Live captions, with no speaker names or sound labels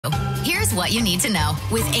Here's what you need to know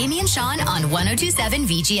with Aimee and Shawn on 102.7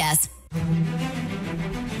 VGS.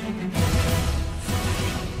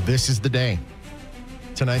 This is the day.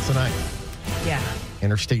 Tonight's the night. Yeah.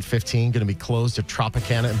 Interstate 15 going to be closed at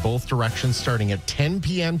Tropicana in both directions starting at 10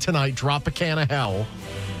 p.m. tonight. Tropicana hell.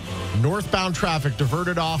 Northbound traffic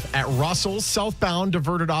diverted off at Russell. Southbound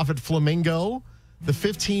diverted off at Flamingo. The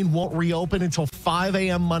 15 won't reopen until 5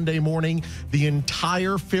 a.m. Monday morning. The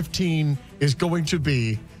entire 15 is going to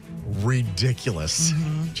be ridiculous.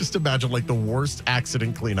 Mm-hmm. Just imagine like the worst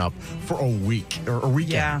accident cleanup for a week or a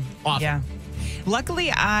weekend. Yeah. Awesome. Yeah.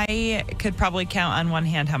 Luckily, I could probably count on one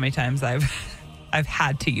hand how many times I've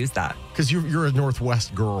had to use that. Because you're a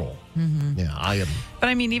Northwest girl. Mm-hmm. Yeah, I am. But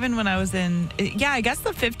I mean, even when I was I guess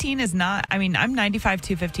the 15 is not, I'm 95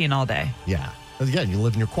 to 15 all day. Yeah. Again, you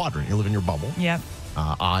live in your quadrant. You live in your bubble. Yep.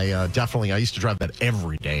 I used to drive that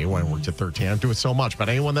every day when I worked at 13. I don't do it so much, but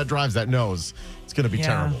anyone that drives that knows it's going to be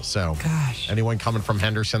terrible. So anyone coming from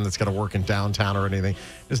Henderson that's got to work in downtown or anything,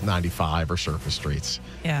 is 95 or surface streets.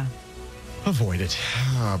 Yeah. Avoid it.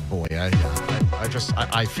 Oh, boy.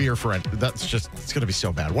 I fear for it. It's going to be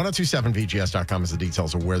so bad. 1027VGS.com is the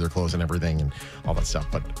details of where they're closing everything and all that stuff.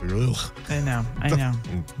 But, ugh. I know.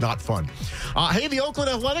 Not fun. Hey, the Oakland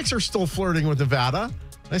Athletics are still flirting with Nevada.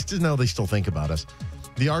 Nice to know they still think about us.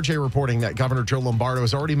 The RJ reporting that Governor Joe Lombardo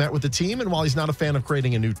has already met with the team, and while he's not a fan of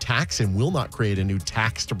creating a new tax and will not create a new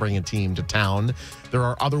tax to bring a team to town, there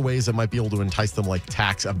are other ways that might be able to entice them, like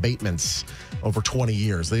tax abatements over 20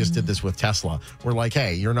 years. They just did this with Tesla. We're like,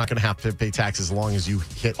 hey, you're not going to have to pay taxes as long as you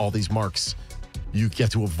hit all these marks. You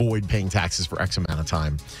get to avoid paying taxes for X amount of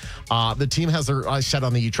time. The team has their eyes set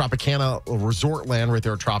on the Tropicana resort land right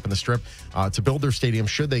there at Trop in the Strip to build their stadium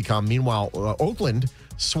should they come. Meanwhile, Oakland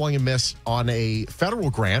swung and missed on a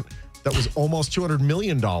federal grant that was almost $200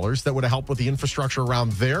 million that would have helped with the infrastructure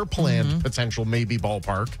around their planned potential maybe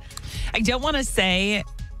ballpark. I don't want to say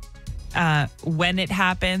when it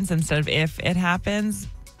happens instead of if it happens,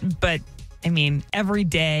 but I mean, every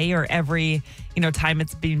day or every, time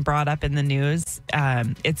it's being brought up in the news,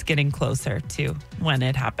 it's getting closer to when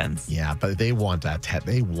it happens. Yeah, but they want that.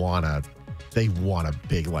 They want a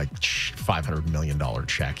big, like, $500 million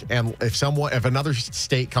check. And if another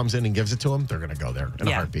state comes in and gives it to them, they're going to go there in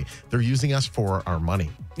a heartbeat. They're using us for our money.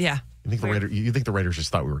 Yeah. You think the Raiders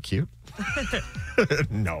just thought we were cute?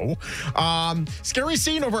 No. Scary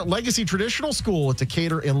scene over at Legacy Traditional School at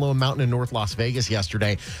Decatur in Lone Mountain in North Las Vegas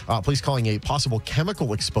yesterday. Police calling a possible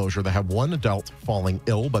chemical exposure that had one adult falling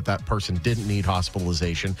ill, but that person didn't need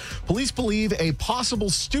hospitalization. Police believe a possible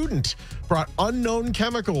student brought unknown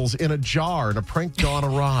chemicals in a jar and a prank gone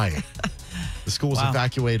awry. The school was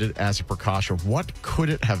evacuated as a precaution. What could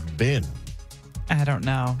it have been? I don't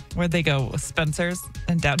know. Where'd they go? Spencer's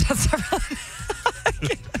in downtown Summerlin?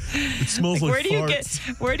 It smells like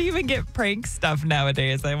farts. Where do you even get prank stuff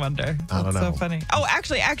nowadays, I wonder? I don't know. So funny. Oh,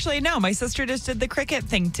 actually, no. My sister just did the cricket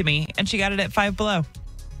thing to me, and she got it at Five Below.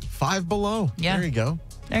 Five Below? Yeah. There you go.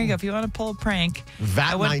 There you go. If you want to pull a prank.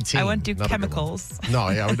 VAT 19. I wouldn't do chemicals. No,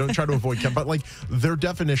 yeah, we don't try to avoid but like their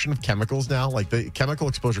definition of chemicals now, like the chemical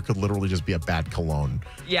exposure could literally just be a bad cologne.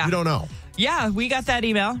 Yeah. You don't know. Yeah, we got that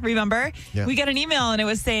email, remember? Yeah. We got an email and it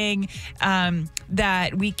was saying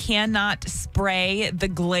that we cannot spray the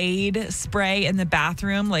Glade spray in the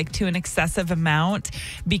bathroom like to an excessive amount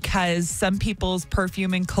because some people's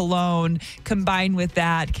perfume and cologne combined with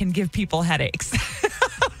that can give people headaches.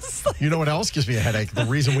 You know what else gives me a headache? The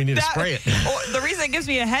reason we need to spray it. The reason it gives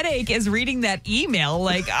me a headache is reading that email.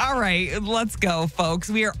 Like, all right, let's go, folks.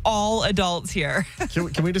 We are all adults here.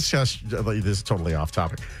 Can we discuss, this is totally off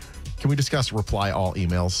topic. Can we discuss reply all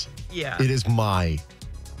emails? Yeah. It is my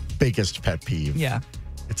biggest pet peeve. Yeah.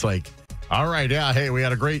 It's like, all right, yeah, hey, we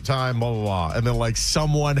had a great time, blah, blah, blah. And then like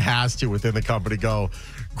someone has to within the company go,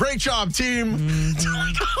 great job, team. To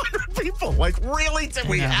like 100 people. Like, really? Do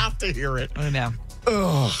we have to hear it? I know.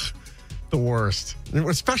 Ugh, the worst.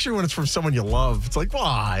 Especially when it's from someone you love. It's like,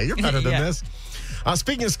 why? You're better than this.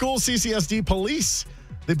 Speaking of schools, CCSD police,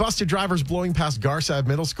 they busted drivers blowing past Garside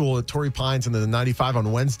Middle School at Torrey Pines in the 95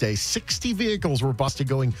 on Wednesday. 60 vehicles were busted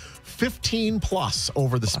going 15 plus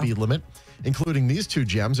over the speed limit, including these two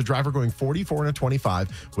gems, a driver going 44 and a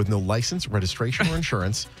 25 with no license, registration, or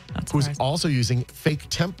insurance, who's also using fake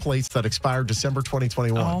temp plates that expired December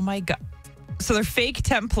 2021. Oh, my God. So they're fake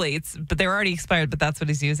templates, but they're already expired, but that's what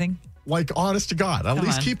he's using? Like, honest to God, at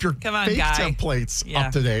least keep your fake templates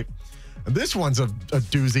up to date. And this one's a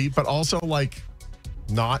doozy, but also like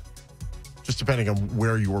not, just depending on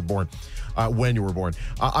where you were born, when you were born.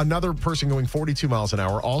 Another person going 42 miles an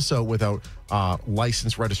hour, also without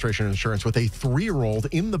license, registration, and insurance, with a 3-year-old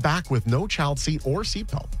in the back with no child seat or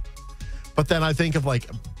seatbelt. But then I think of like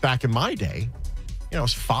back in my day, I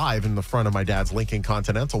was 5 in the front of my dad's Lincoln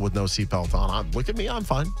Continental with no seatbelt on. Look at me, I'm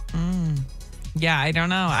fine. Yeah, I don't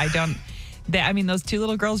know. Those 2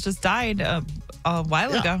 little girls just died a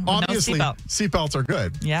while ago with obviously, no seatbelt. seatbelts are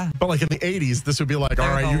good. Yeah. But like in the 80s, this would be like, all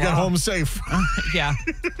right, you get home safe. Yeah.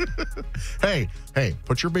 Hey,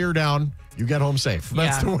 put your beer down. You get home safe.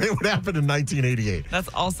 That's the way it would happen in 1988. That's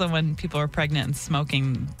also when people are pregnant and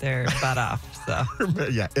smoking their butt off. So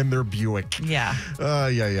yeah, in their Buick. Yeah.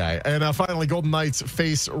 And finally, Golden Knights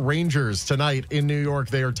face Rangers tonight in New York.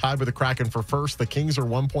 They are tied with the Kraken for first. The Kings are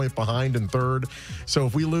 1 point behind in third. So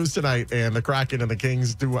if we lose tonight and the Kraken and the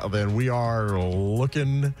Kings do well, then we are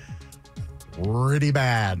looking pretty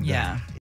bad. Yeah.